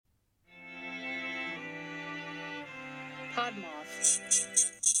Podmoth.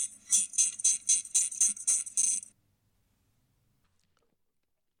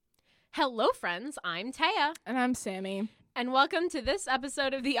 Hello, friends. I'm Taya. And I'm Sammy. And welcome to this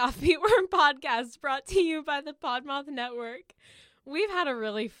episode of the Offbeat Worm Podcast, brought to you by the Podmoth Network. We've had a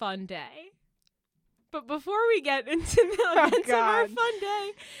really fun day. But before we get into the events of our fun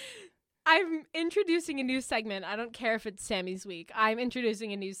day, I'm introducing a new segment. I don't care if it's Sammy's week. I'm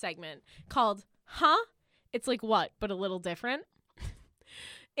introducing a new segment called Huh? It's like what, but a little different.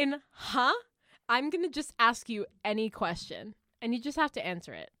 In Huh? I'm going to just ask you any question, and you just have to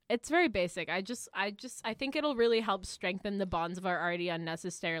answer it. It's very basic. I think it'll really help strengthen the bonds of our already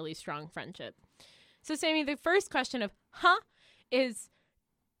unnecessarily strong friendship. So, Sammy, the first question of Huh? Is,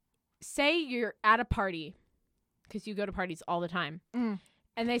 say you're at a party, because you go to parties all the time, and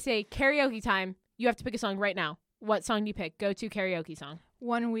they say karaoke time. You have to pick a song right now. What song do you pick? Go to karaoke song.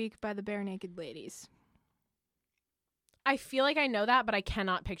 1 Week by the Bare Naked Ladies. I feel like I know that, but I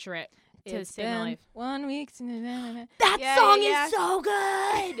cannot picture it to save my life. 1 week. That song is so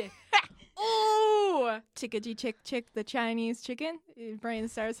good. Ooh. Chickadee chick chick, the Chinese chicken. Brain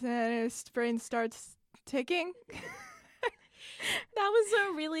starts ticking. That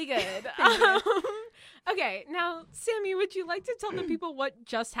was really good. Okay, now, Sammy, would you like to tell the people what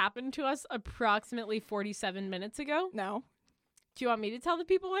just happened to us approximately 47 minutes ago? No. Do you want me to tell the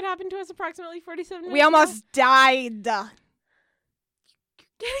people what happened to us approximately 47 minutes ago? We almost died. You're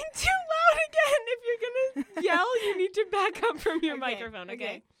getting too loud again. If you're going to yell, you need to back up from your microphone,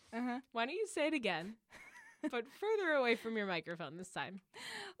 okay? Uh-huh. Why don't you say it again, but further away from your microphone this time?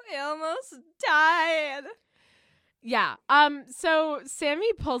 We almost died. Yeah. So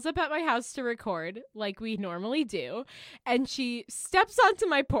Sammy pulls up at my house to record like we normally do, and she steps onto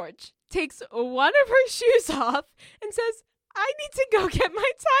my porch, takes one of her shoes off, and says, "I need to go get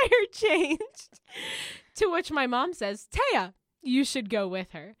my tire changed." To which my mom says, "Taya, you should go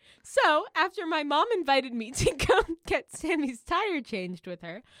with her." So after my mom invited me to go get Sammy's tire changed with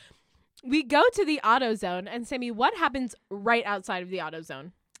her, we go to the AutoZone, and Sammy, what happens right outside of the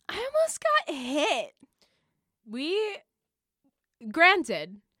AutoZone? I almost got hit.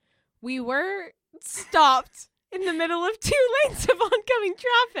 Granted, we were stopped in the middle of 2 lanes of oncoming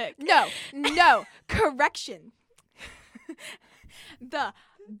traffic. No, correction. The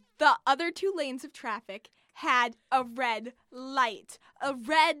other 2 lanes of traffic had a red light. A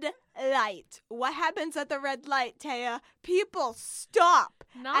red light. What happens at the red light, Taya? People stop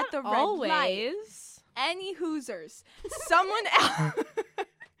Not at the always. red light. Any Hoosers. Someone else.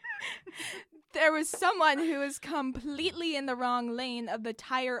 There was someone who was completely in the wrong lane of the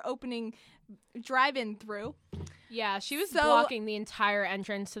tire opening drive-in through. Yeah, she was blocking the entire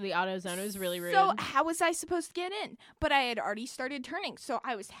entrance to the AutoZone. It was really rude. So how was I supposed to get in? But I had already started turning, so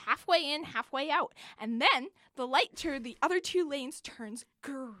I was halfway in, halfway out. And then the light to the other 2 lanes turns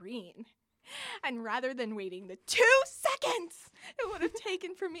green. And rather than waiting the 2 seconds it would have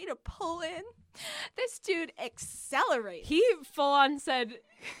taken for me to pull in, this dude accelerated. He full on said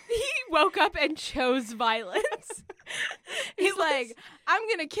he woke up and chose violence. He's like, I'm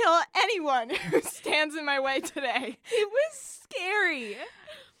going to kill anyone who stands in my way today. It was scary.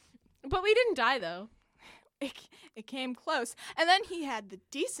 But we didn't die, though. It came close. And then he had the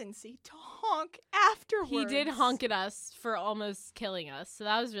decency to honk afterwards. He did honk at us for almost killing us, so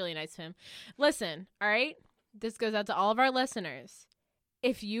that was really nice of him. Listen, all right? This goes out to all of our listeners.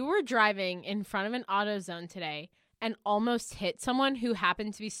 If you were driving in front of an AutoZone today and almost hit someone who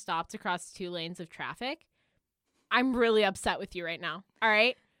happened to be stopped across 2 lanes of traffic, I'm really upset with you right now, all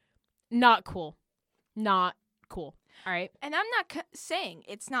right? Not cool. Not cool. All right. And I'm not saying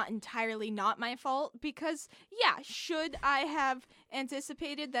it's not entirely not my fault because, yeah, should I have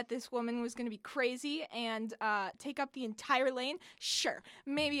anticipated that this woman was going to be crazy and take up the entire lane? Sure.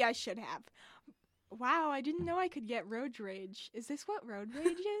 Maybe I should have. Wow, I didn't know I could get road rage. Is this what road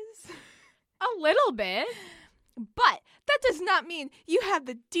rage is? A little bit. But that does not mean you have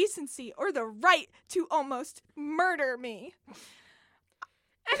the decency or the right to almost murder me.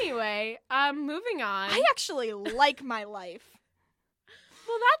 Anyway, moving on. I actually like my life.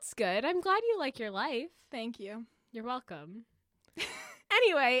 Well, that's good. I'm glad you like your life. Thank you. You're welcome.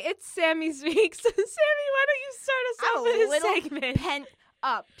 Anyway, it's Sammy's week. So, Sammy, why don't you start us off with a segment? Pent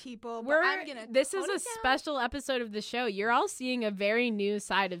up, people. This is a special episode of the show. You're all seeing a very new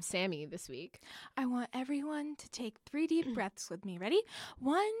side of Sammy this week. I want everyone to take 3 deep breaths with me. Ready?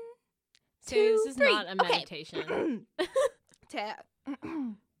 1, 2, this is 3. not a meditation.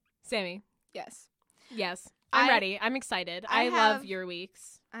 Sammy. Yes. Yes. I'm ready. I'm excited. I love your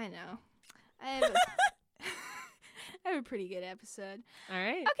weeks. I know. I have a pretty good episode. All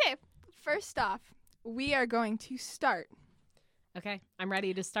right. Okay. First off, we are going to start Okay, I'm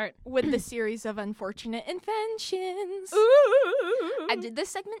ready to start. With the series of unfortunate inventions. Ooh. I did this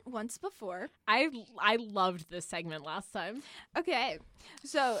segment once before. I loved this segment last time. Okay,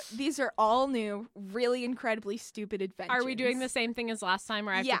 so these are all new, really incredibly stupid inventions. Are we doing the same thing as last time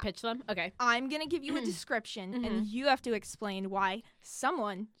where I have to pitch them? Okay. I'm going to give you a description, and you have to explain why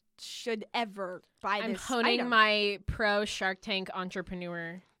someone should ever buy this I'm honing item. my pro Shark Tank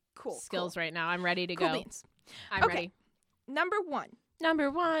entrepreneur skills right now. I'm ready to go. Beans. I'm ready. Number one.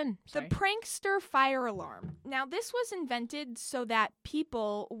 Sorry. The prankster fire alarm. Now, this was invented so that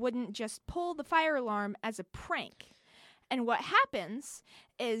people wouldn't just pull the fire alarm as a prank. And what happens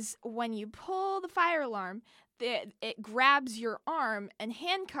is when you pull the fire alarm, it grabs your arm and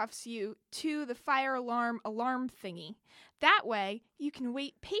handcuffs you to the fire alarm thingy. That way, you can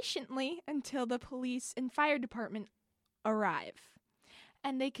wait patiently until the police and fire department arrive.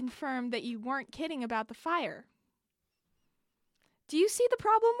 And they confirm that you weren't kidding about the fire. Do you see the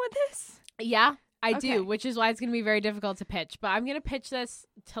problem with this? Yeah, I do, which is why it's going to be very difficult to pitch. But I'm going to pitch this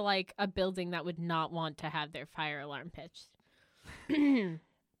to, like, a building that would not want to have their fire alarm pitched.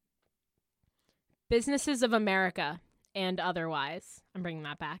 Businesses of America and otherwise. I'm bringing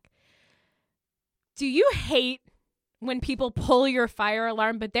that back. Do you hate when people pull your fire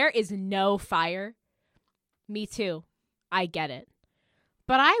alarm, but there is no fire? Me too. I get it.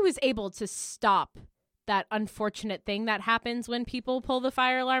 But I was able to stop that unfortunate thing that happens when people pull the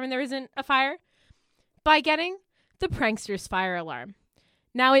fire alarm and there isn't a fire by getting the prankster's fire alarm.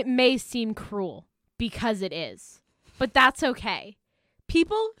 Now, it may seem cruel because it is, but that's okay.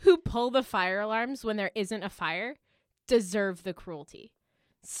 People who pull the fire alarms when there isn't a fire deserve the cruelty.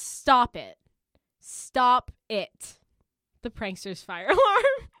 Stop it. Stop it. The prankster's fire alarm.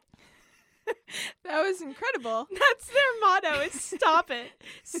 That was incredible. That's their motto, is stop it.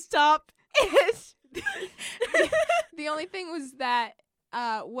 Stop it. The only thing was that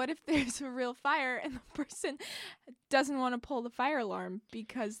what if there's a real fire and the person doesn't want to pull the fire alarm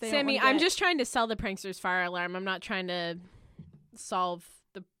because they Sammy, don't want to I'm just trying to sell the prankster's fire alarm. I'm not trying to solve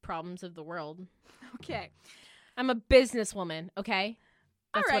the problems of the world. Okay. I'm a businesswoman, okay?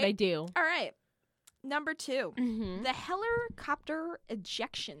 That's what I do. All right. Number 2, Mm-hmm. the helicopter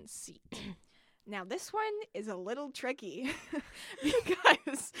ejection seat. Now, this one is a little tricky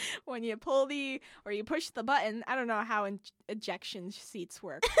because when you pull or you push the button, I don't know how ejection seats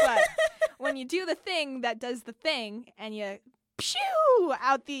work, but when you do the thing that does the thing and you pew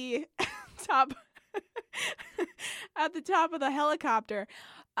out the top, at the top of the helicopter,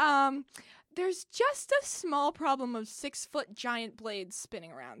 there's just a small problem of 6-foot giant blades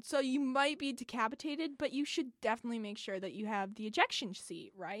spinning around. So you might be decapitated, but you should definitely make sure that you have the ejection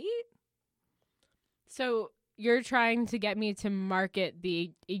seat, right? So you're trying to get me to market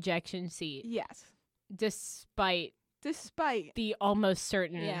the ejection seat. Yes. Despite the almost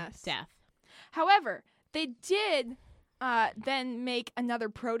certain death. However, they did then make another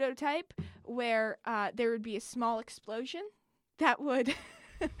prototype where there would be a small explosion that would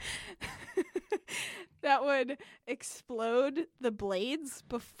that would explode the blades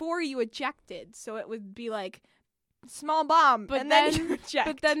before you ejected. So it would be like small bomb, but and then you eject.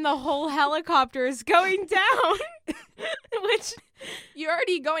 But then the whole helicopter is going down, which you're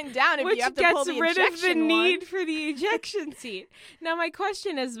already going down if you have to pull the gets rid of the one. need for the ejection seat. Now, my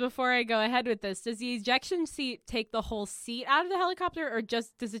question is, before I go ahead with this, does the ejection seat take the whole seat out of the helicopter, or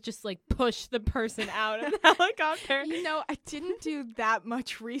does it just like push the person out of the helicopter? You know, I didn't do that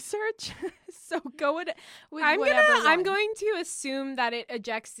much research, so go with I'm going to assume that it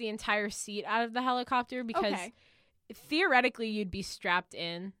ejects the entire seat out of the helicopter because. Okay. Theoretically, you'd be strapped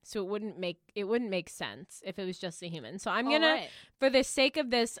in, so it wouldn't make sense if it was just a human. So I'm gonna, for the sake of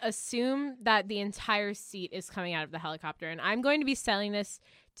this, assume that the entire seat is coming out of the helicopter, and I'm going to be selling this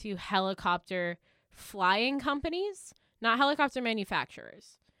to helicopter flying companies, not helicopter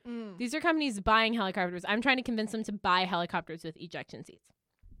manufacturers. These are companies buying helicopters. I'm trying to convince them to buy helicopters with ejection seats.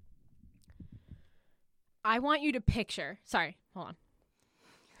 I want you to picture. Sorry, hold on.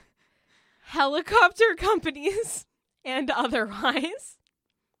 Helicopter companies. And otherwise,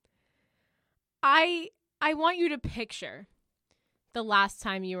 I want you to picture the last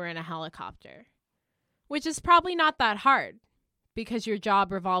time you were in a helicopter, which is probably not that hard because your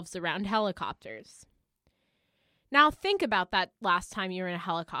job revolves around helicopters. Now think about that last time you were in a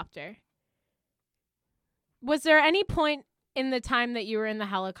helicopter. Was there any point in the time that you were in the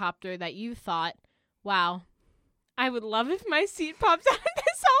helicopter that you thought, wow, I would love if my seat popped out of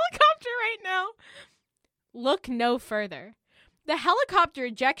this helicopter right now? Look no further. The helicopter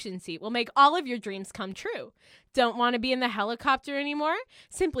ejection seat will make all of your dreams come true. Don't want to be in the helicopter anymore?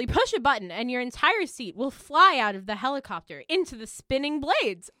 Simply push a button and your entire seat will fly out of the helicopter into the spinning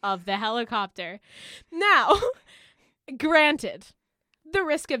blades of the helicopter. Now, granted, the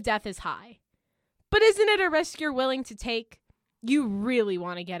risk of death is high. But isn't it a risk you're willing to take? You really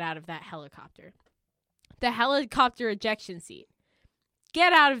want to get out of that helicopter. The helicopter ejection seat.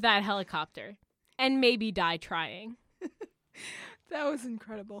 Get out of that helicopter and maybe die trying. That was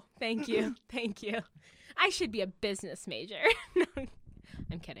incredible. Thank you. Thank you. I should be a business major. No,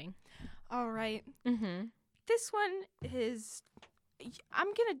 I'm kidding. All right. Mm-hmm. This one is... I'm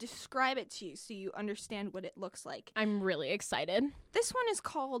going to describe it to you so you understand what it looks like. I'm really excited. This one is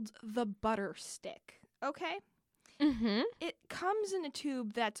called the butter stick, okay? Mm-hmm. It comes in a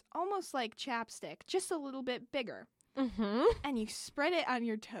tube that's almost like chapstick, just a little bit bigger. Mm-hmm. And you spread it on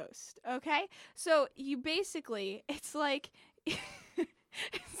your toast, okay? So you basically, it's like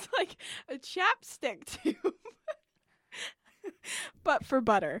it's like a chapstick tube, but for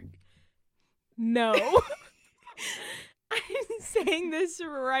butter. No. I'm saying this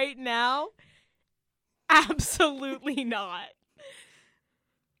right now. Absolutely not.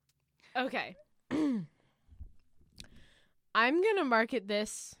 Okay. I'm going to market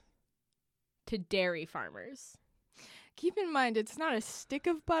this to dairy farmers. Keep in mind, it's not a stick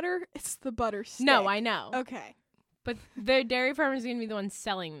of butter, it's the butter stick. No, I know. Okay. But the dairy farmers are going to be the ones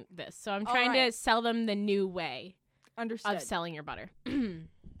selling this. So I'm trying to sell them the new way Understood. of selling your butter.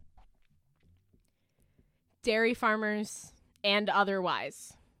 Dairy farmers and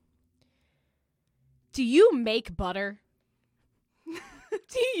otherwise. Do you make butter?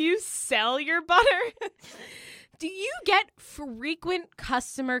 Do you sell your butter? Do you get frequent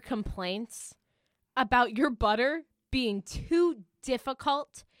customer complaints about your butter being too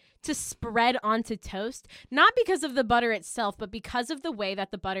difficult to spread onto toast? Not because of the butter itself, but because of the way that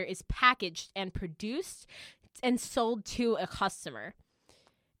the butter is packaged and produced and sold to a customer.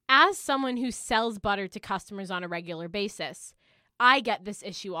 As someone who sells butter to customers on a regular basis, I get this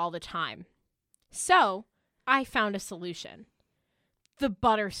issue all the time. So, I found a solution. The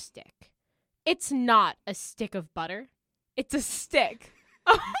butter stick. It's not a stick of butter. It's a stick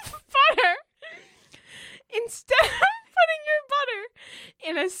of butter. Instead of putting your butter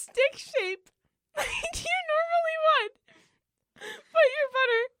in a stick shape like you normally would, put your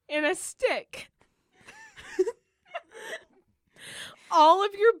butter in a stick. All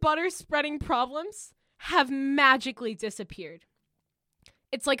of your butter spreading problems have magically disappeared.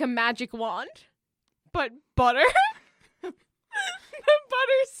 It's like a magic wand, but butter? The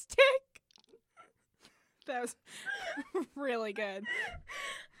butter stick. That was really good.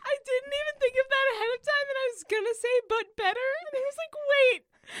 I didn't even think of that ahead of time, and I was gonna say but better, and I was like, wait,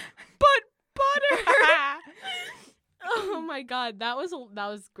 but butter. Oh my god, that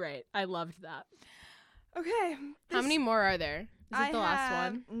was great. I loved that. Okay. How many more are there? Is it the last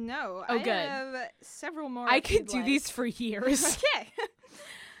one? No. Oh, I good. have several more. I if could you'd do like. these for years. Okay.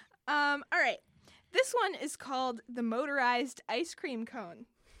 All right. This one is called the motorized ice cream cone.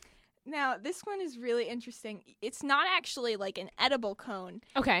 Now, this one is really interesting. It's not actually like an edible cone.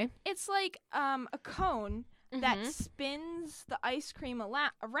 Okay. It's like a cone that spins the ice cream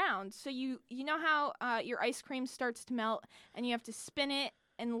around. So you know how your ice cream starts to melt and you have to spin it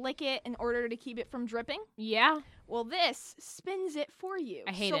and lick it in order to keep it from dripping? Yeah. Well, this spins it for you.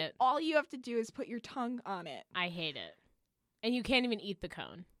 I hate it. So all you have to do is put your tongue on it. I hate it. And you can't even eat the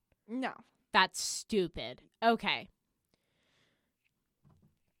cone. No. That's stupid. Okay.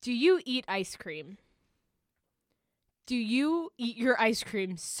 Do you eat ice cream? Do you eat your ice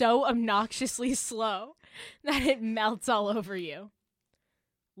cream so obnoxiously slow that it melts all over you?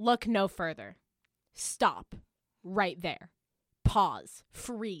 Look no further. Stop. Right there. Pause.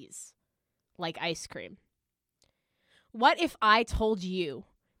 Freeze. Like ice cream. What if I told you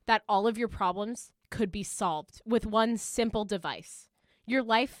that all of your problems could be solved with one simple device? Your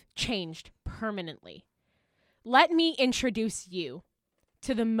life changed permanently. Let me introduce you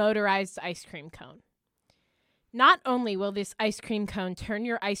to the motorized ice cream cone. Not only will this ice cream cone turn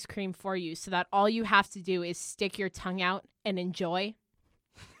your ice cream for you so that all you have to do is stick your tongue out and enjoy,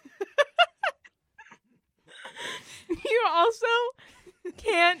 you also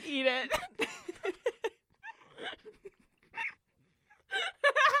can't eat it.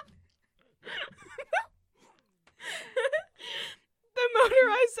 The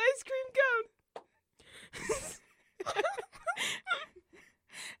motorized ice cream cone.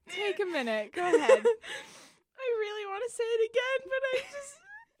 Take a minute. Go ahead. I really want to say it again, but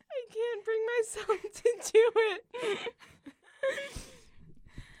I can't bring myself to do it.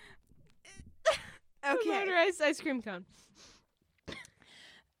 Okay. The motorized ice cream cone.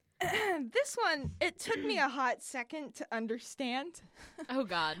 This one, it took me a hot second to understand, Oh,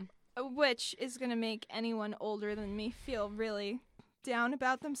 God. which is going to make anyone older than me feel really down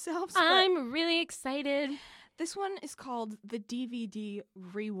about themselves. but I'm really excited. This one is called the DVD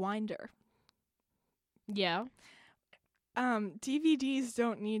Rewinder. Yeah. DVDs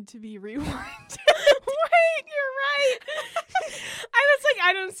don't need to be rewinded. Wait, you're right. I was like,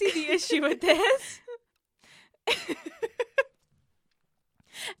 I don't see the issue with this.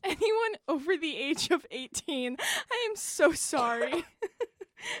 Anyone over the age of 18, I am so sorry.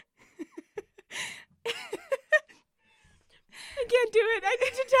 I can't do it. I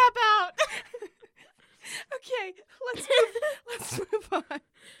need to tap out. Okay, let's move on.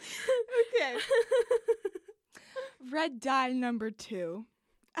 Okay. Red dye number 2.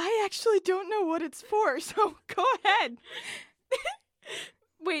 I actually don't know what it's for, so go ahead.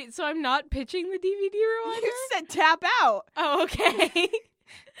 Wait, so I'm not pitching the DVD rewinder? You said tap out. Oh, okay.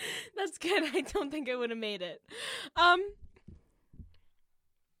 That's good. I don't think I would have made it.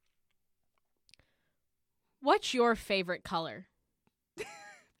 What's your favorite color?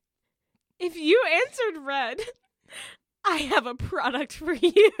 If you answered red, I have a product for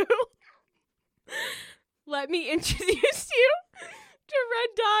you. Let me introduce you to red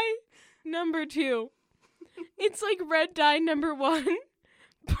dye number 2. It's like red dye number 1,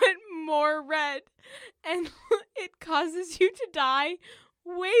 but more red. And it causes you to dye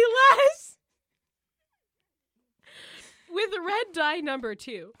way less. With red dye number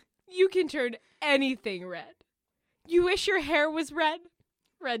 2, you can turn anything red. You wish your hair was red?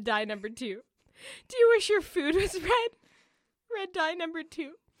 Red dye number 2. Do you wish your food was red? Red dye number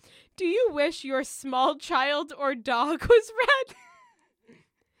 2. Do you wish your small child or dog was red?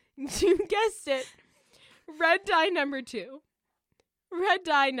 You guessed it. Red dye number 2. Red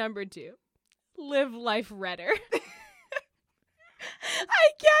dye number 2. Live life redder.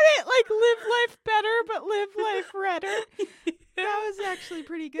 I get it. Like, live life better, but live life redder. That was actually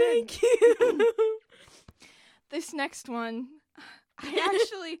pretty good. Thank you. This next one,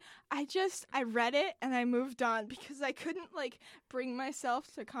 I read it and I moved on because I couldn't, bring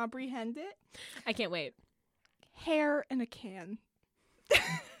myself to comprehend it. I can't wait. Hair in a can.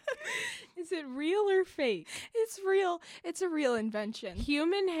 Is it real or fake? It's real. It's a real invention.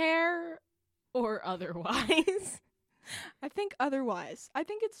 Human hair or otherwise? I think otherwise. I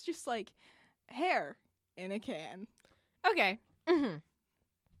think it's just hair in a can. Okay. Mm-hmm.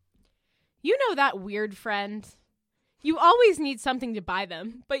 You know that weird friend? You always need something to buy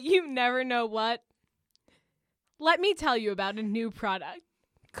them, but you never know what. Let me tell you about a new product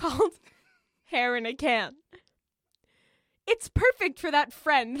called Hair in a Can. It's perfect for that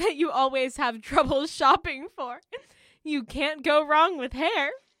friend that you always have trouble shopping for. You can't go wrong with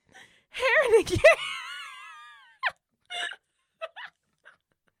hair. Hair in a can.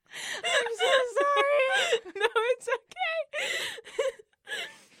 I'm so sorry. No, it's okay.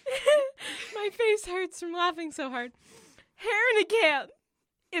 My face hurts from laughing so hard. Hair in a can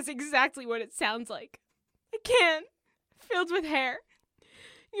is exactly what it sounds like. A can filled with hair.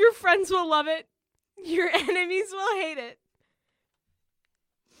 Your friends will love it. Your enemies will hate it.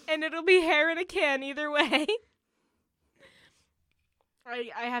 And it'll be hair in a can either way.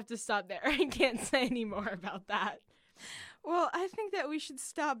 I have to stop there. I can't say any more about that. Well, I think that we should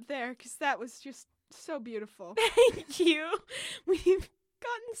stop there because that was just so beautiful. Thank you. We've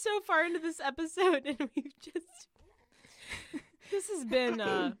gotten so far into this episode and we've just... This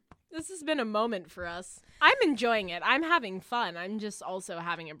has been a moment for us. I'm enjoying it. I'm having fun. I'm just also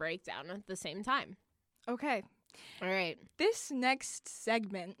having a breakdown at the same time. Okay. All right. This next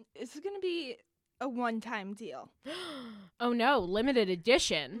segment is going to be a one-time deal. Oh no, limited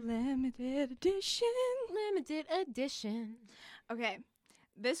edition. Limited edition. Limited edition. Okay.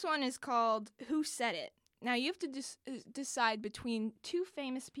 This one is called Who Said It? Now you have to decide between two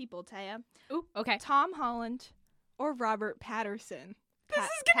famous people, Taya. Ooh, okay. Tom Holland or Robert Patterson. This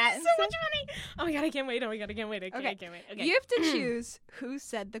is going to be so much money. Oh my god, I can't wait. Oh my god, I can't wait. Okay, I can't wait. Okay. You have to choose who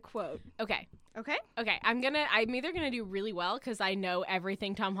said the quote. Okay. Okay? Okay, I'm either going to do really well because I know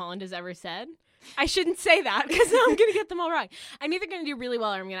everything Tom Holland has ever said. I shouldn't say that because I'm going to get them all wrong. I'm either going to do really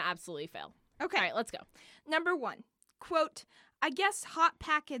well or I'm going to absolutely fail. Okay. All right, let's go. Number 1. Quote, I guess Hot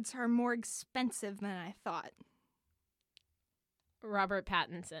Pockets are more expensive than I thought. Robert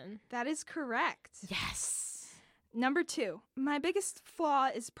Pattinson. That is correct. Yes. Number 2. My biggest flaw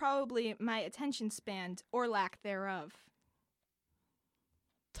is probably my attention span or lack thereof.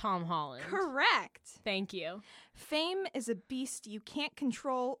 Tom Holland. Correct. Thank you. Fame is a beast you can't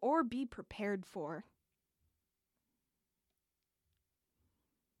control or be prepared for.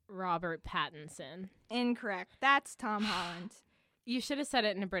 Robert Pattinson. Incorrect. That's Tom Holland. You should have said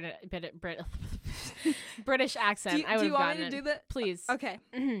it in a British accent. I would have gotten it. Do you want me to do that? Please. Okay.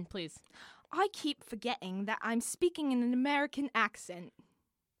 Please. I keep forgetting that I'm speaking in an American accent.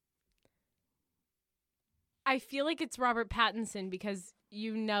 I feel like it's Robert Pattinson because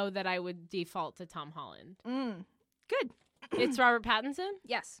you know that I would default to Tom Holland. Good. It's Robert Pattinson?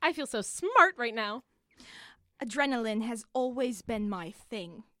 Yes. I feel so smart right now. Adrenaline has always been my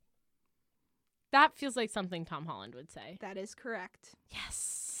thing. That feels like something Tom Holland would say. That is correct.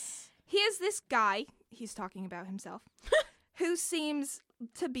 Yes. He is this guy, he's talking about himself, who seems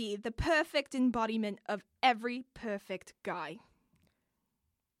to be the perfect embodiment of every perfect guy.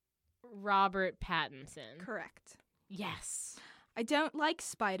 Robert Pattinson. Correct. Yes. I don't like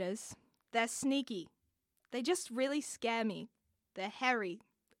spiders. They're sneaky. They just really scare me. They're hairy.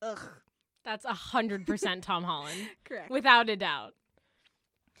 Ugh. That's 100% Tom Holland. Correct. Without a doubt.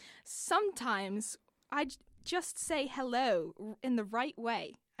 Sometimes I just say hello in the right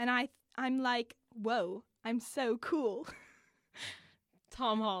way. And I'm like, whoa, I'm so cool.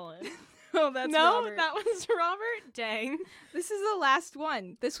 Tom Holland. Oh, that's no, Robert. that was Robert? Dang. This is the last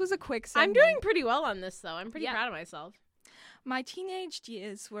one. This was a quick segment. I'm doing pretty well on this, though. I'm pretty Yeah. proud of myself. My teenage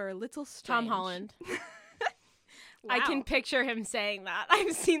years were a little strange. Tom Holland. Wow. I can picture him saying that.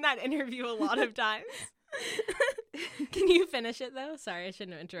 I've seen that interview a lot of times. Can you finish it, though? Sorry, I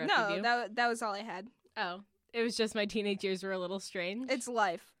shouldn't have interrupted you. No, that was all I had. Oh, it was just my teenage years were a little strange. It's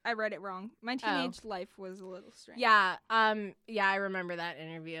life. I read it wrong. My teenage life was a little strange. Yeah, I remember that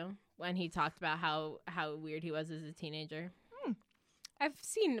interview when he talked about how weird he was as a teenager. I've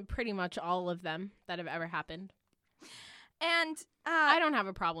seen pretty much all of them that have ever happened. And I don't have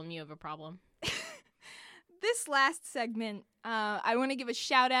a problem. You have a problem. This last segment, I want to give a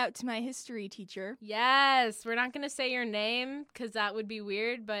shout out to my history teacher. Yes, we're not going to say your name because that would be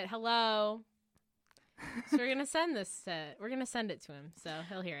weird, but hello. So we're going to send this. We're going to send it to him, so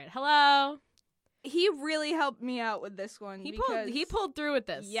he'll hear it. Hello. He really helped me out with this one. He pulled through with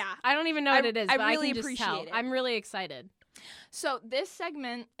this. Yeah. I don't even know what it is, but really I can just appreciate tell. it. I'm really excited. So this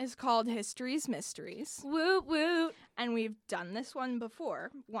segment is called History's Mysteries. Woot woot. And we've done this one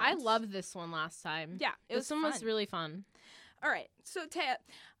before. I Once. loved this one last time. Yeah, This one was really fun. All right. So, Taya,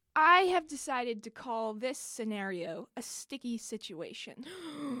 I have decided to call this scenario a sticky situation.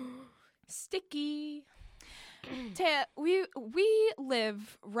 Sticky. Taya, we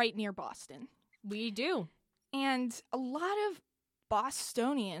live right near Boston. We do. And a lot of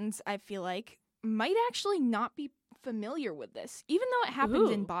Bostonians, I feel like, might actually not be familiar with this, even though it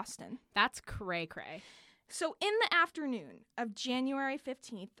happened in Boston. That's cray-cray. So in the afternoon of January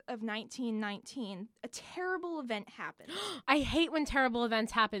 15th of 1919, a terrible event happened. I hate when terrible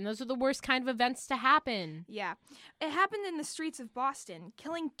events happen. Those are the worst kind of events to happen. Yeah. It happened in the streets of Boston,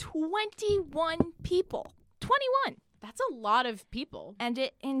 killing 21 people. 21. That's a lot of people. And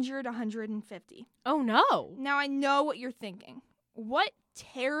it injured 150. Oh, no. Now, I know what you're thinking. What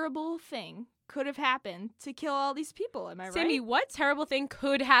terrible thing could have happened to kill all these people? Am I right? Sammy, what terrible thing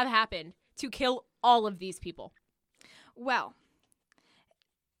could have happened to kill all of these people? Well,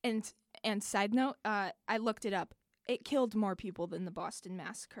 and side note, I looked it up. It killed more people than the Boston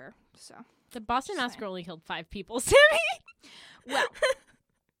Massacre. So the Boston Massacre only killed 5 people, Sammy. Well,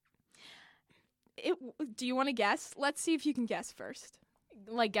 do you want to guess? Let's see if you can guess first.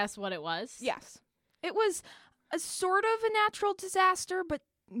 Like, guess what it was? Yes. It was a sort of a natural disaster, but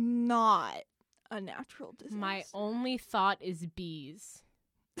not a natural disaster. My only thought is bees.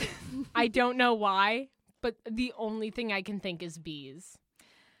 I don't know why, but the only thing I can think is bees.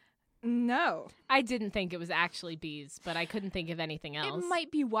 No. I didn't think it was actually bees, but I couldn't think of anything else. It might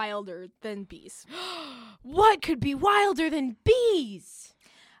be wilder than bees. What could be wilder than bees?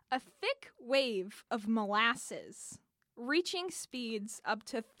 A thick wave of molasses reaching speeds up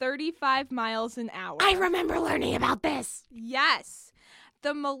to 35 miles an hour. I remember learning about this. Yes.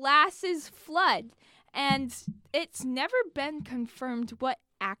 The molasses flood, and it's never been confirmed what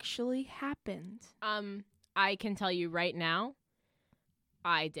actually happened. I can tell you right now,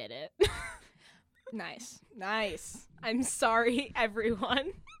 I did it. Nice. I'm sorry,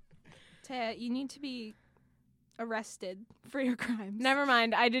 everyone. Taya, you need to be arrested for your crimes. Never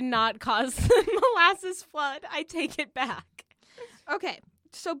mind, I did not cause the molasses flood. I take it back. Okay,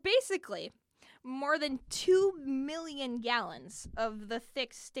 so basically, more than 2 million gallons of the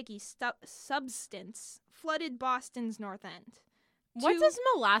thick, sticky substance flooded Boston's North End. What does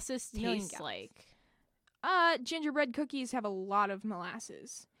molasses million taste gallons. like? Gingerbread cookies have a lot of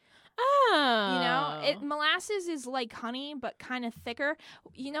molasses. Oh. You know, molasses is like honey, but kind of thicker.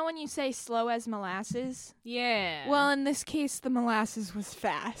 You know when you say slow as molasses? Yeah. Well, in this case, the molasses was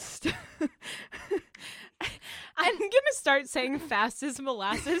fast. I'm going to start saying fast as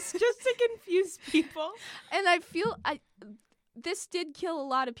molasses just to confuse people. And I feel this did kill a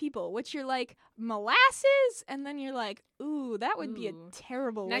lot of people, which you're like, molasses? And then you're like, ooh, that would be a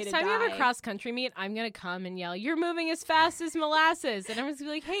terrible way to die. Next time you have a cross-country meet, I'm going to come and yell, you're moving as fast as molasses. And everyone's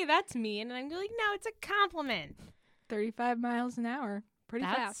going to be like, hey, that's me. And I'm going to be like, no, it's a compliment. 35 miles an hour. Pretty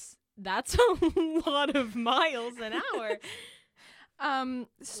fast. That's a lot of miles an hour.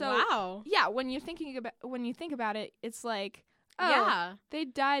 So wow. Yeah, when you think about it, it's like, oh, yeah, they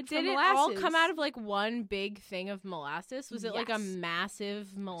died from molasses. Did it all come out of like one big thing of molasses? Was it like a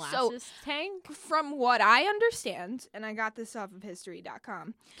massive molasses tank? From what I understand, and I got this off of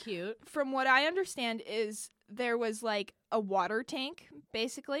history.com. Cute. From what I understand is there was like a water tank,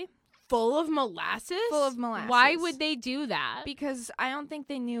 basically. Full of molasses? Full of molasses. Why would they do that? Because I don't think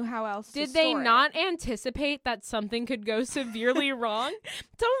they knew how else to Did store they it. not anticipate that something could go severely wrong?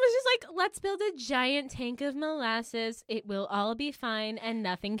 Someone was just like, let's build a giant tank of molasses. It will all be fine and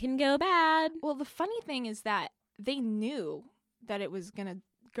nothing can go bad. Well, the funny thing is that they knew that it was going to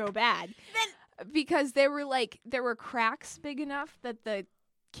go bad. Because there were cracks big enough that the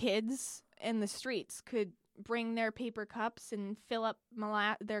kids in the streets could bring their paper cups and fill up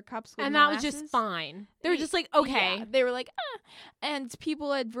their cups with and molasses. That was just fine. They were just like, okay. Yeah, they were like, ah. And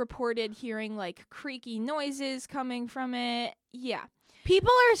people had reported hearing like creaky noises coming from it. Yeah.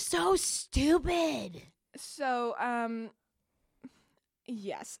 People are so stupid. So,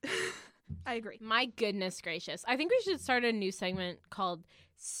 yes. I agree. My goodness gracious. I think we should start a new segment called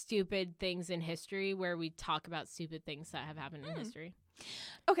Stupid Things in History, where we talk about stupid things that have happened in history.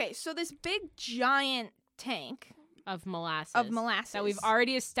 Okay, so this big giant tank of molasses that we've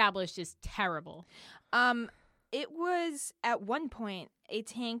already established is terrible. It was at one point a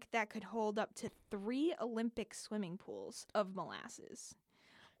tank that could hold up to 3 Olympic swimming pools of molasses,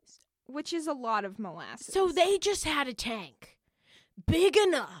 which is a lot of molasses. So they just had a tank big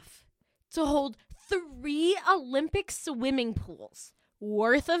enough to hold 3 Olympic swimming pools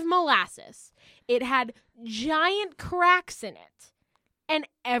worth of molasses. It had giant cracks in it. And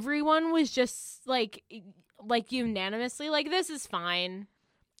everyone was just like unanimously like, this is fine.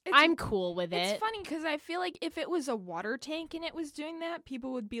 I'm cool with it. It's funny because I feel like if it was a water tank and it was doing that,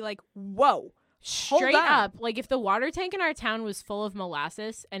 people would be like, whoa. Straight up. Like if the water tank in our town was full of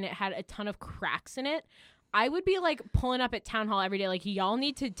molasses and it had a ton of cracks in it, I would be like pulling up at town hall every day like, y'all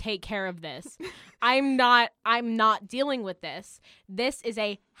need to take care of this. I'm not dealing with this. This is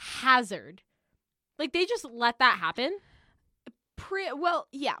a hazard. Like they just let that happen. Well,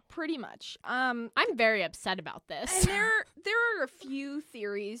 yeah, pretty much. I'm very upset about this. And there are a few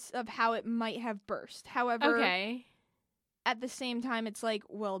theories of how it might have burst. However, at the same time, it's like,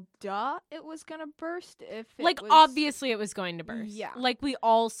 well, duh, it was gonna burst if it obviously it was going to burst. Yeah. Like, we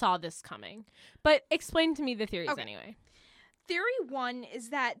all saw this coming. But explain to me the theories anyway. Theory 1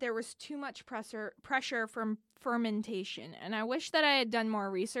 is that there was too much pressure from fermentation. And I wish that I had done more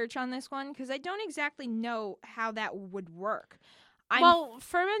research on this one because I don't exactly know how that would work.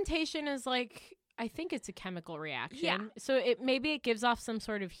 Fermentation is like, I think it's a chemical reaction. Yeah. So maybe it gives off some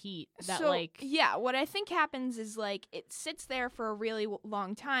sort of heat that yeah, what I think happens is like it sits there for a really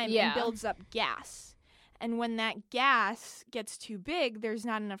long time and builds up gas. And when that gas gets too big, there's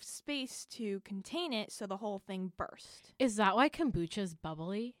not enough space to contain it, so the whole thing bursts. Is that why kombucha's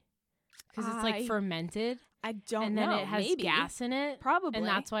bubbly? Because it's like fermented? I don't know. And then it has gas in it? Probably. And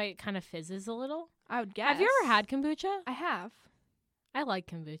that's why it kind of fizzes a little? I would guess. Have you ever had kombucha? I have. I like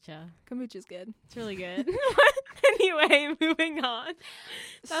kombucha. Kombucha's good. It's really good. Anyway, moving on.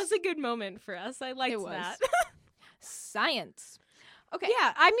 That was a good moment for us. I liked that. Science. Okay.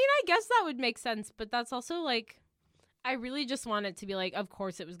 Yeah, I mean, I guess that would make sense, but that's also like, I really just want it to be like, of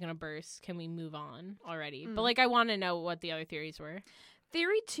course it was going to burst. Can we move on already? But like, I want to know what the other theories were.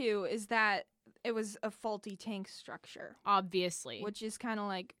 Theory 2 is that it was a faulty tank structure. Obviously. Which is kind of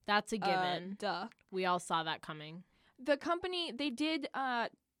like... That's a given. Duh. We all saw that coming. The company, they did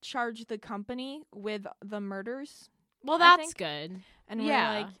charge the company with the murders. Well, that's good. And we're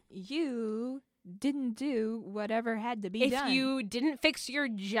like, you didn't do whatever had to be done. If you didn't fix your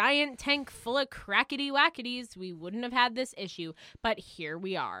giant tank full of crackety-wackities, we wouldn't have had this issue. But here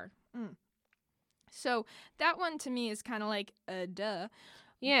we are. So that one to me is kind of like, duh.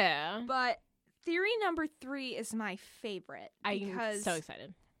 Yeah. But theory number 3 is my favorite. I'm so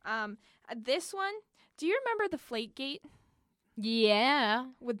excited. This one, do you remember the Deflategate? Yeah.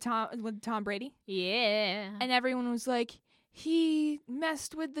 With Tom Brady? Yeah. And everyone was like, he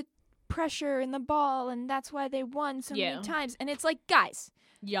messed with the pressure in the ball, and that's why they won so many times. And it's like, guys.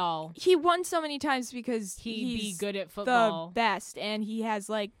 Y'all. He won so many times because he'd be good at football. The best, and he has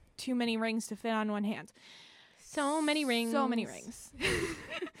like too many rings to fit on one hand. So many rings. So many rings.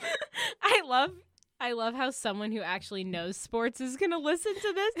 I love how someone who actually knows sports is going to listen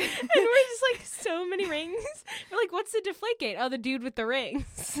to this. And we're just like, so many rings. We're like, what's the Deflategate? Oh, the dude with the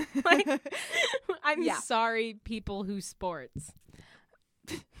rings. Like, I'm sorry, people who sports.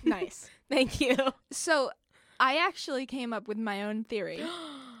 Nice. Thank you. So I actually came up with my own theory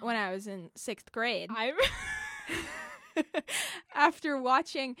when I was in 6th grade. After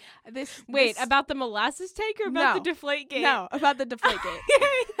watching this... Wait, about the molasses tank or about the Deflategate? No, about the Deflategate.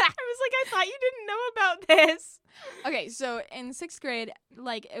 I was like, I thought you didn't know about this. Okay, so in 6th grade,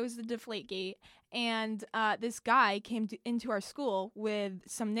 like, it was the Deflategate, and this guy came into our school with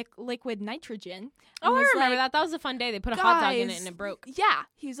some liquid nitrogen. Oh, I remember that. That was a fun day. They put a hot dog in it and it broke. Yeah.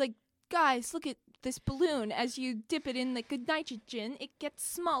 He was like, guys, look at this balloon. As you dip it in liquid nitrogen, it gets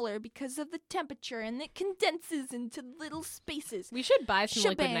smaller because of the temperature, and it condenses into little spaces. We should buy some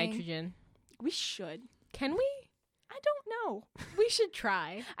liquid nitrogen. We should. Can we? I don't know. We should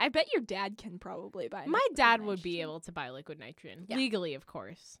try. I bet your dad can probably buy My dad would be able to buy liquid nitrogen. Yeah. Legally, of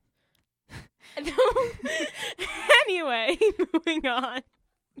course. Anyway, moving on.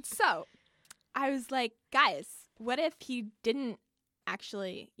 So, I was like, guys, what if he didn't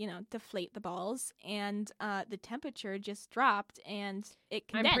actually, deflate the balls and the temperature just dropped and it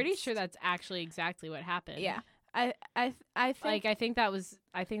condensed? I'm pretty sure that's actually exactly what happened. Yeah. I think I think that was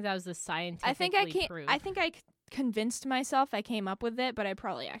the scientifically proved. I think I convinced myself I came up with it, but I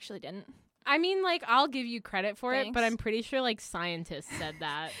probably actually didn't. I mean, like, I'll give you credit for Thanks. it, but I'm pretty sure, like, scientists said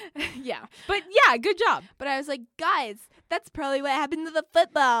that. Yeah. But, yeah, good job. But I was like, guys, that's probably what happened to the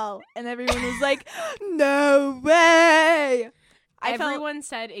football. And everyone was like, no way. Everyone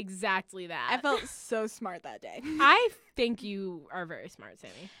said exactly that. I felt so smart that day. I think you are very smart,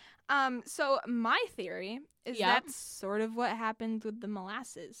 Sammy. So my theory is that's sort of what happened with the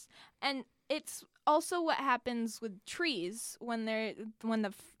molasses. And it's also what happens with trees when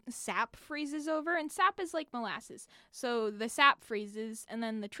the sap freezes over, and sap is like molasses. So the sap freezes and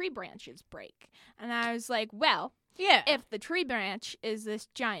then the tree branches break. And I was like, well, if the tree branch is this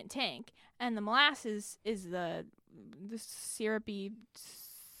giant tank and the molasses is the syrupy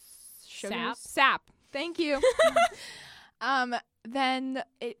sap. Thank you. Then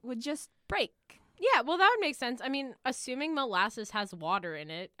it would just break. Yeah, well, that would make sense. I mean, assuming molasses has water in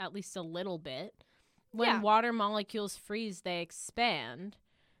it, at least a little bit, when water molecules freeze, they expand.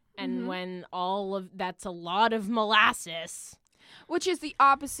 And when that's a lot of molasses. Which is the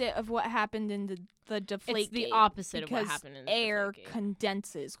opposite of what happened in the Deflategate. It's the opposite of what happened in the air Deflategate.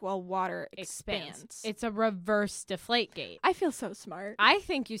 Condenses while water expands. It's a reverse Deflategate. I feel so smart. I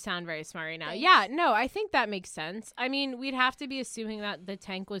think you sound very smart right now. Thanks. Yeah, no, I think that makes sense. I mean, we'd have to be assuming that the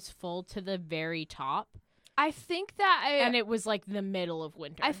tank was full to the very top. I think that and it was like the middle of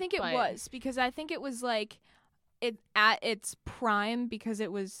winter. I think it was, because I think it was like it at its prime, because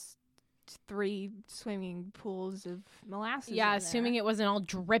it was 3 swimming pools of molasses. Yeah, assuming it wasn't all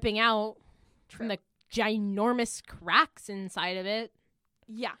dripping out from the ginormous cracks inside of it.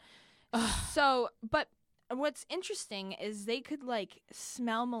 Yeah. So, but what's interesting is they could like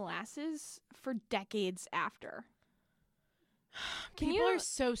smell molasses for decades after. People are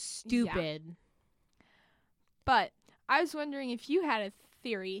so stupid. Yeah. But I was wondering if you had a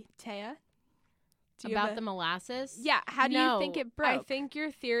theory, Taya. About the molasses? Yeah, how do you think it broke? I think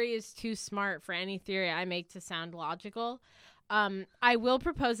your theory is too smart for any theory I make to sound logical. I will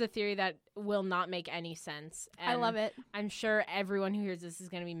propose a theory that will not make any sense. I love it. I'm sure everyone who hears this is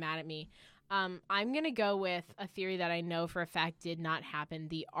going to be mad at me. I'm going to go with a theory that I know for a fact did not happen,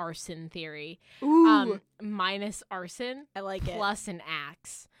 the arson theory. Ooh. Minus arson. I like it. Plus an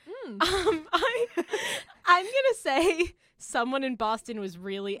axe. I'm going to say someone in Boston was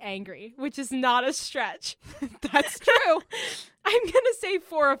really angry, which is not a stretch. That's true. I'm going to say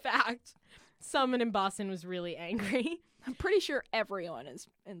for a fact someone in Boston was really angry. I'm pretty sure everyone is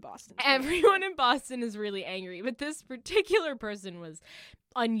in Boston. Everyone in Boston is really angry, but this particular person was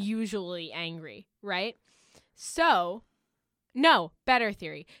unusually angry, right? So, no, better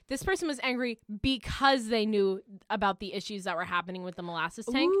theory. This person was angry because they knew about the issues that were happening with the molasses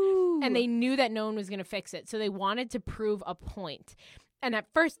tank. Ooh. And they knew that no one was going to fix it. So they wanted to prove a point. And at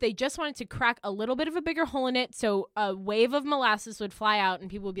first, they just wanted to crack a little bit of a bigger hole in it so a wave of molasses would fly out and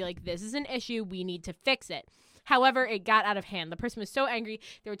people would be like, this is an issue. We need to fix it. However, it got out of hand. The person was so angry,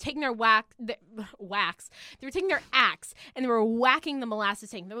 they were taking their They were taking their axe and they were whacking the molasses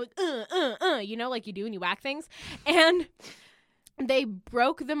tank. They were like, you know, like you do when you whack things. And they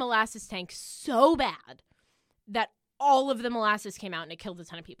broke the molasses tank so bad that all of the molasses came out and it killed a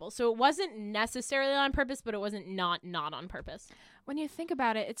ton of people. So it wasn't necessarily on purpose, but it wasn't not on purpose. When you think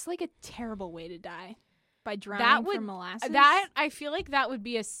about it, it's like a terrible way to die. By drowning from molasses? I feel like that would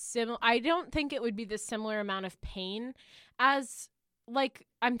be a similar... I don't think it would be the similar amount of pain as, like,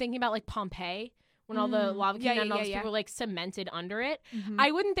 I'm thinking about, like, Pompeii, when all the lava came down and all those people were, like, cemented under it. Mm-hmm.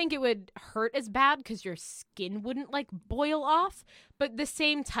 I wouldn't think it would hurt as bad because your skin wouldn't, like, boil off, but the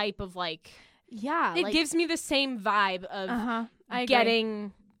same type of, like... Yeah. It gives me the same vibe of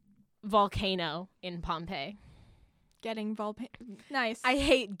getting volcano in Pompeii. Getting volcano. Nice. I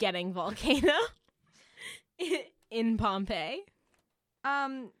hate getting volcano. In Pompeii.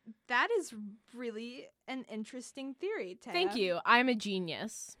 That is really an interesting theory, Taya. Thank you. I'm a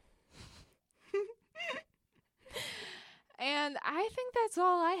genius. And I think that's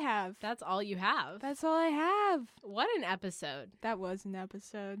all I have. That's all you have? That's all I have. What an episode. That was an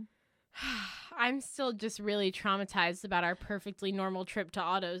episode. I'm still just really traumatized about our perfectly normal trip to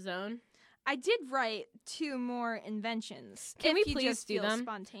AutoZone. I did write 2 more inventions. Can we please do them?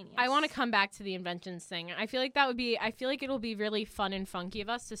 Spontaneous. I want to come back to the inventions thing. I feel like it'll be really fun and funky of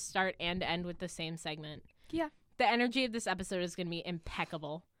us to start and end with the same segment. Yeah. The energy of this episode is going to be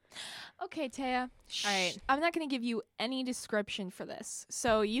impeccable. Okay, Taya. All right. I'm not going to give you any description for this.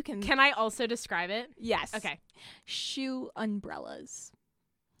 So you can... Can I also describe it? Yes. Okay. Shoe umbrellas.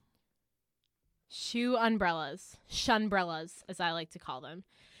 Shoe umbrellas. Shunbrellas, as I like to call them.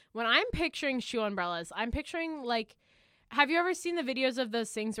 When I'm picturing shoe umbrellas, I'm picturing, like, have you ever seen the videos of those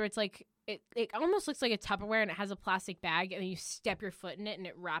things where it's like, it almost looks like a Tupperware and it has a plastic bag and then you step your foot in it and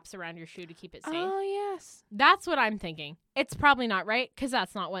it wraps around your shoe to keep it safe? Oh, yes. That's what I'm thinking. It's probably not right because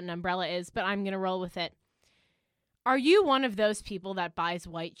that's not what an umbrella is, but I'm going to roll with it. Are you one of those people that buys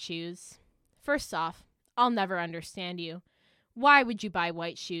white shoes? First off, I'll never understand you. Why would you buy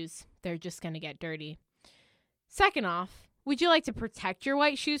white shoes? They're just going to get dirty. Second off, would you like to protect your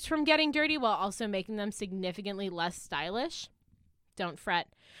white shoes from getting dirty while also making them significantly less stylish? Don't fret.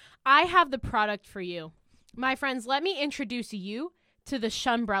 I have the product for you. My friends, let me introduce you to the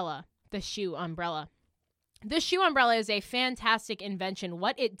Shunbrella, the shoe umbrella. The shoe umbrella is a fantastic invention.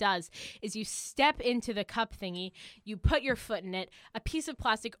 What it does is you step into the cup thingy, you put your foot in it, a piece of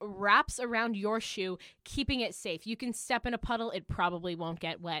plastic wraps around your shoe, keeping it safe. You can step in a puddle, it probably won't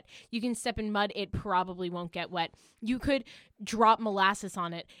get wet. You can step in mud, it probably won't get wet. You could drop molasses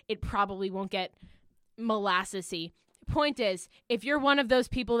on it, it probably won't get molassesy. Point is, if you're one of those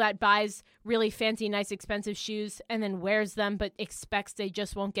people that buys really fancy, nice, expensive shoes and then wears them but expects they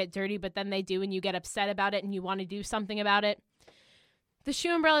just won't get dirty, but then they do and you get upset about it and you want to do something about it, the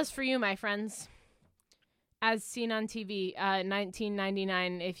shoe umbrella is for you, my friends. As seen on TV,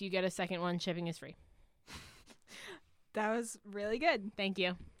 $19.99. If you get a second one, shipping is free. That was really good. Thank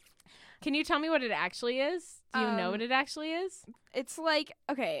you. Can you tell me what it actually is? Do you know what it actually is? It's like,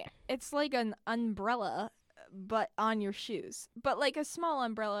 it's like an umbrella, but on your shoes, but like a small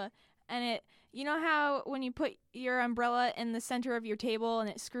umbrella. And it, you know how when you put your umbrella in the center of your table and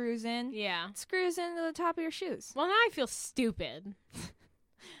it screws in? Yeah. It screws into the top of your shoes. Well, now I feel stupid.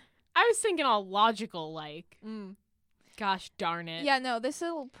 I was thinking all logical, like, gosh darn it. Yeah, no, this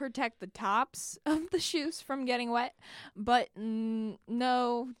will protect the tops of the shoes from getting wet, but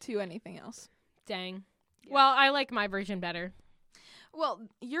no to anything else. Dang. Yeah. Well, I like my version better. Well,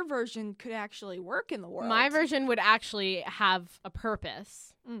 your version could actually work in the world. My version would actually have a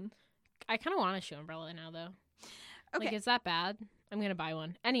purpose. I kind of want a shoe umbrella now, though. Okay. Like, is that bad? I'm going to buy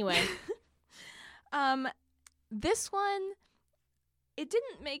one. Anyway. This one, it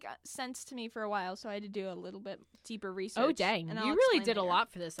didn't make sense to me for a while, so I had to do a little bit deeper research. Oh, dang. You really did a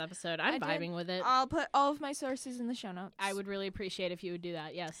lot for this episode. I'm vibing with it. I'll put all of my sources in the show notes. I would really appreciate if you would do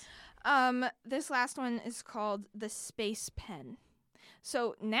that, yes. This last one is called the Space Pen.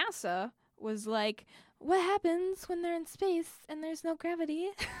 So NASA was like, what happens when they're in space and there's no gravity?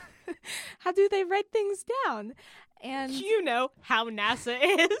 How do they write things down? And you know how NASA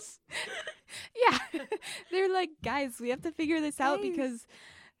is. Yeah. They're like, guys, we have to figure this out because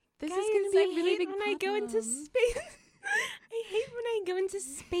this is going to be a really big problem. I go into space. I hate when I go into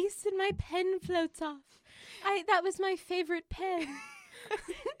space and my pen floats off. That was my favorite pen.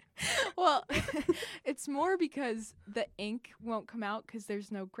 Well, it's more because the ink won't come out because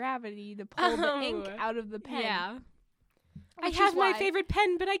there's no gravity to pull the ink out of the pen. Yeah. I have my favorite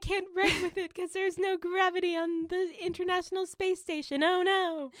pen, but I can't write with it because there's no gravity on the International Space Station. Oh,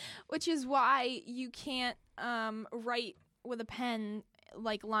 no. Which is why you can't write with a pen,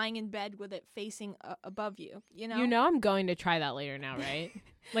 like lying in bed with it facing above you, you know? You know I'm going to try that later now, right?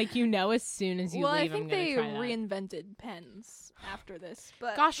 Like, you know, as soon as you leave, I'm going to try that. Well, I think they reinvented pens after this.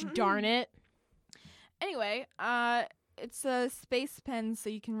 But gosh darn it. Anyway, it's a space pen so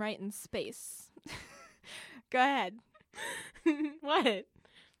you can write in space. Go ahead. What?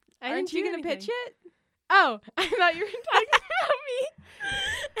 Aren't you going to pitch it? Oh, I thought you were talking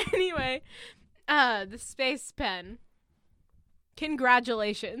about me. Anyway, the space pen.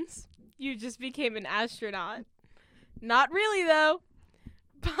 Congratulations. You just became an astronaut. Not really, though.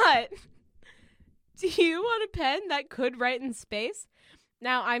 But do you want a pen that could write in space?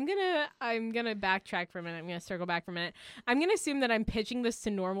 Now, I'm gonna backtrack for a minute. I'm gonna circle back for a minute. I'm gonna assume that I'm pitching this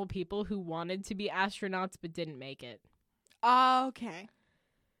to normal people who wanted to be astronauts but didn't make it. Okay.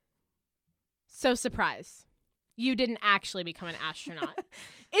 So surprise. You didn't actually become an astronaut.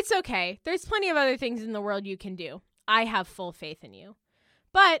 It's okay. There's plenty of other things in the world you can do. I have full faith in you.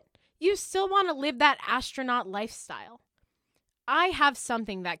 But you still want to live that astronaut lifestyle. I have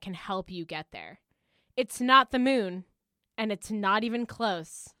something that can help you get there. It's not the moon. And it's not even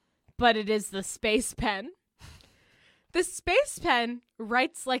close, but it is the space pen. The space pen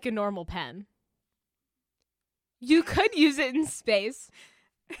writes like a normal pen. You could use it in space,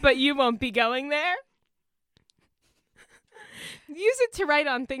 but you won't be going there. Use it to write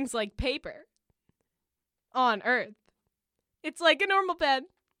on things like paper. On Earth. It's like a normal pen,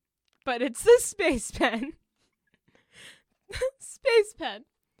 but it's the space pen. Space pen.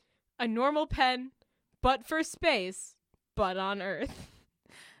 A normal pen, but for space. But on Earth.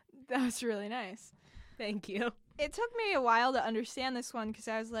 That was really nice. Thank you. It took me a while to understand this one because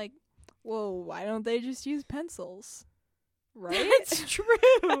I was like, whoa, why don't they just use pencils? Right? It's true.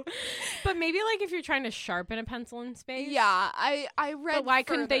 But maybe like if you're trying to sharpen a pencil in space. Yeah, I read But why further.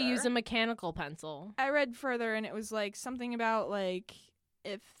 couldn't they use a mechanical pencil? I read further and it was like something about like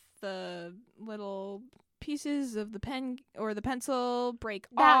if the little pieces of the pen or the pencil break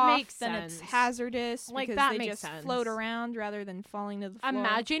off, makes then sense. it's hazardous Like, because that they makes just sense. float around rather than falling to the floor.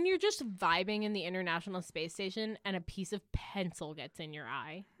 Imagine you're just vibing in the International Space Station and a piece of pencil gets in your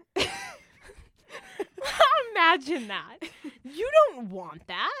eye. Imagine that. You don't want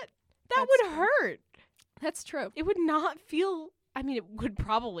that. That would hurt. That's true. It would not feel, I mean, it would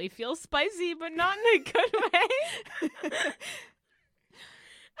probably feel spicy, but not in a good way.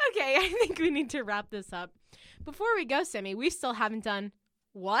 Okay, I think we need to wrap this up. Before we go, Simi, we still haven't done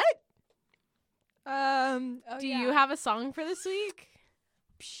what? Do you have a song for this week?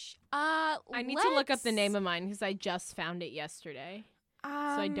 I need to look up the name of mine because I just found it yesterday. So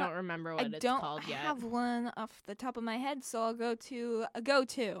I don't remember what it's called yet. I don't have one off the top of my head, so I'll go to a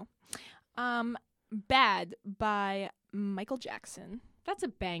go-to. Bad by Michael Jackson. That's a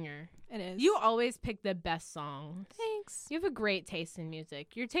banger. It is. You always pick the best songs. Thanks. You have a great taste in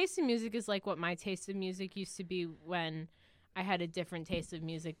music. Your taste in music is like what my taste in music used to be when I had a different taste of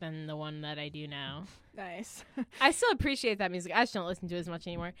music than the one that I do now. Nice. I still appreciate that music. I just don't listen to it as much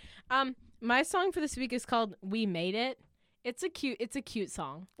anymore. My song for this week is called We Made It. It's a cute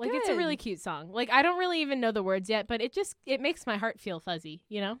song. Like, It's a really cute song. Like, I don't really even know the words yet, but it makes my heart feel fuzzy,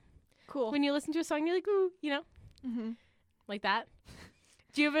 you know? Cool. When you listen to a song, you're like, ooh, you know? Mm-hmm. Like that.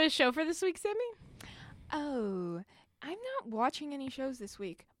 Do you have a show for this week, Sammy? Oh, I'm not watching any shows this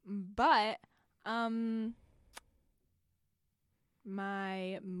week, but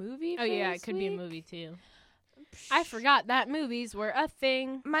my movie for it could be a movie too. I forgot that movies were a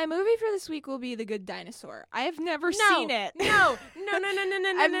thing. My movie for this week will be The Good Dinosaur. I have never seen it. No.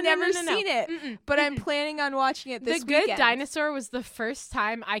 I've never seen it, but I'm planning on watching it this weekend. The Good Dinosaur was the first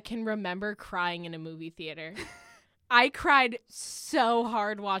time I can remember crying in a movie theater. I cried so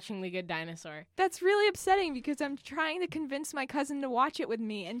hard watching The Good Dinosaur. That's really upsetting because I'm trying to convince my cousin to watch it with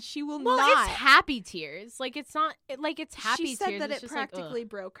me, and she will not. Well, it's happy tears. Like, it's not, it's happy tears. She said that it's it just practically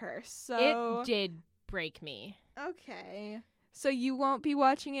broke her, so. It did break me. Okay. So you won't be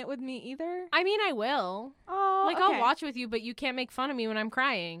watching it with me either? I mean, I will. Oh, Like, okay. I'll watch with you, but you can't make fun of me when I'm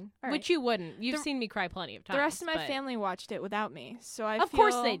crying. All right. Which you wouldn't. You've seen me cry plenty of times. The rest of my but- family watched it without me, so I Of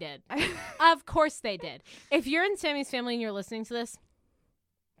course they did. Of course they did. If you're in Sammy's family and you're listening to this,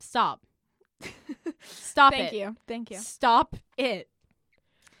 stop. Stop it. Thank you. Stop it.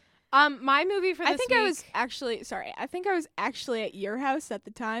 My movie for this week. I was actually at your house at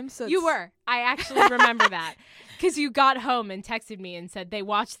the time, so You were. I actually remember that. Because you got home and texted me and said they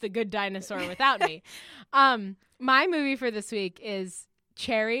watched The Good Dinosaur without me. My movie for this week is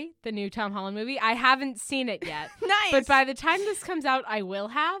Cherry, the new Tom Holland movie. I haven't seen it yet. Nice. But by the time this comes out, I will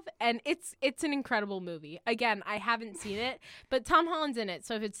have. And it's an incredible movie. Again, I haven't seen it, but Tom Holland's in it.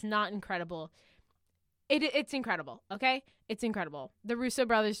 So if it's not incredible, it's incredible. Okay? It's incredible. The Russo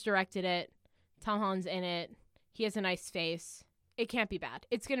brothers directed it. Tom Holland's in it. He has a nice face. It can't be bad.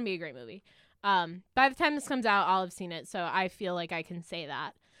 It's going to be a great movie. By the time this comes out, I'll have seen it. So I feel like I can say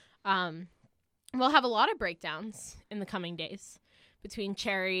that. we'll have a lot of breakdowns in the coming days between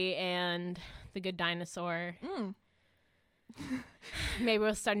Cherry and the Good Dinosaur. Maybe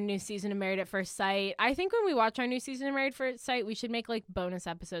we'll start a new season of Married at First Sight. I think when we watch our new season of Married at First Sight, we should make like bonus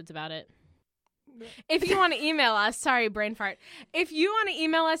episodes about it. If you want to email us, sorry, brain fart. If you want to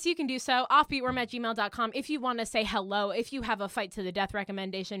email us, you can do so, offbeatworm@gmail.com. If you want to say hello, if you have a fight to the death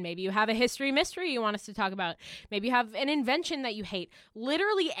recommendation, maybe you have a history mystery you want us to talk about, maybe you have an invention that you hate,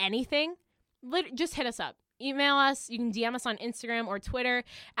 literally anything, just hit us up. Email us. You can DM us on Instagram or Twitter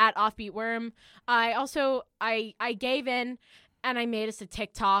at offbeatworm. I gave in and I made us a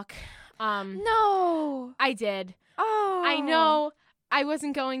TikTok. No. I did. Oh. I know I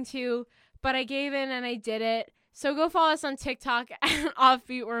wasn't going to, but I gave in and I did it. So go follow us on TikTok at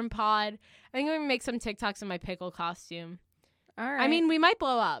offbeatwormpod. I think I'm going to make some TikToks in my pickle costume. All right. I mean, we might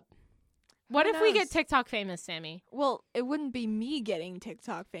blow up. What Who if we knows? get TikTok famous, Sammy? Well, it wouldn't be me getting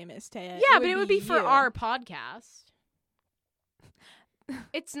TikTok famous, Taya. Yeah, but it would be for you. our podcast.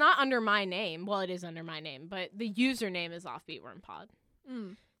 It's not under my name. Well, it is under my name, but the username is offbeatwormpod.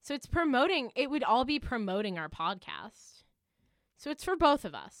 So it's promoting. It would all be promoting our podcast. So it's for both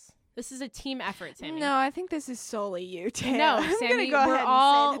of us. This is a team effort, Sammy. No, I think this is solely you, Taya. No, I'm Sammy, gonna go we're ahead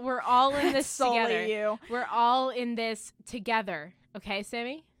all and say we're all in this solely together. you. We're all in this together. Okay,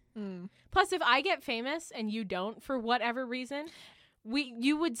 Sammy? Plus, if I get famous and you don't for whatever reason,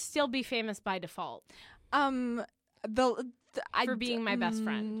 you would still be famous by default. For being my best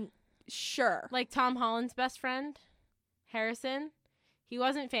friend. Sure. Like Tom Holland's best friend, Harrison. He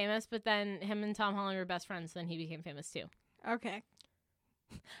wasn't famous, but then him and Tom Holland were best friends, then he became famous too. Okay.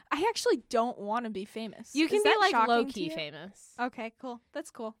 I actually don't want to be famous. You can Is be that like shocking to low-key you? famous. Okay, cool.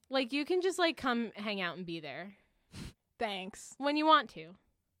 That's cool. Like you can just like come hang out and be there Thanks. when you want to.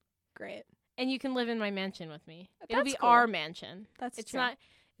 Great. And you can live in my mansion with me. It'll That's be cool. our mansion. It's true.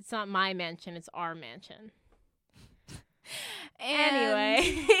 It's not my mansion, it's our mansion. And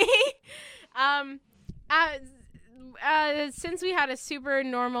Anyway, since we had a super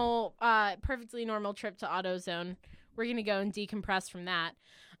normal, perfectly normal trip to AutoZone, we're going to go and decompress from that.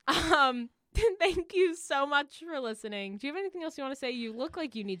 Thank you so much for listening. Do you have anything else you want to say? You look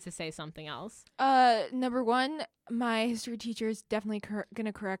like you need to say something else. Number one, my history teacher is definitely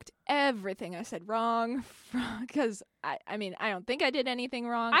gonna correct everything I said wrong, because I mean, I don't think I did anything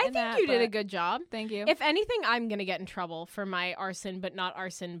wrong. I think you did a good job. Thank you. If anything, I'm going to get in trouble for my arson, but not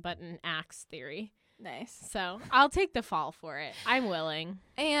arson, but an axe theory. Nice. So I'll take the fall for it. I'm willing.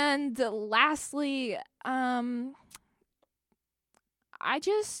 And lastly, I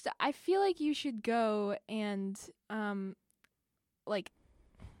feel like you should go and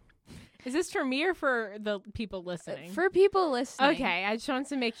Is this for me or for the people listening? for people listening. Okay, I just wanted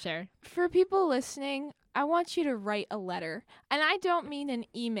to make sure. For people listening, I want you to write a letter. And I don't mean an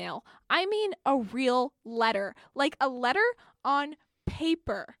email. I mean a real letter. Like a letter on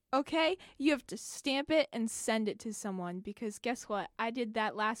paper, okay? You have to stamp it and send it to someone, because guess what? I did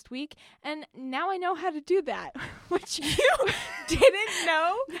that last week, and now I know how to do that. Which you Didn't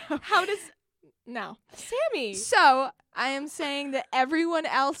know? How does... No. Sammy! So, I am saying that everyone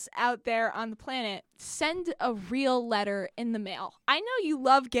else out there on the planet, send a real letter in the mail. I know you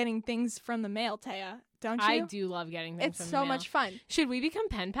love getting things from the mail, Taya, don't you? I do love getting things It's from the so mail. much fun. Should we become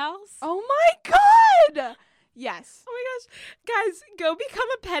pen pals? Oh my god! Yes. Oh my gosh. Guys, go become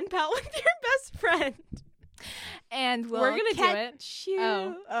a pen pal with your best friend. And we're gonna do it. catch you.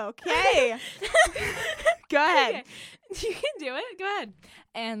 Oh. Okay. Go ahead. Okay. You can do it. Go ahead.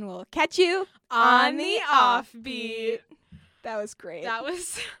 And we'll catch you On the offbeat. That was great. That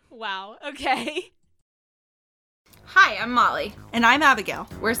was... Wow. Okay. Hi, I'm Molly. And I'm Abigail,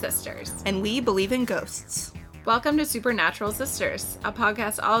 We're sisters. and we believe in ghosts. Welcome to Supernatural Sisters, a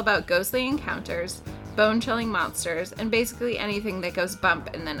podcast all about ghostly encounters, bone-chilling monsters, and basically anything that goes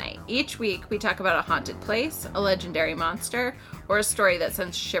bump in the night. Each week, we talk about a haunted place, a legendary monster, or a story that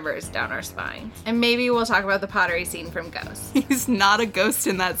sends shivers down our spine. And maybe we'll talk about the pottery scene from Ghost. He's not a ghost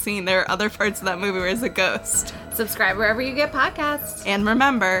in that scene. There are other parts of that movie where he's a ghost. Subscribe wherever you get podcasts. And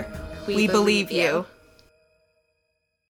remember, we believe you.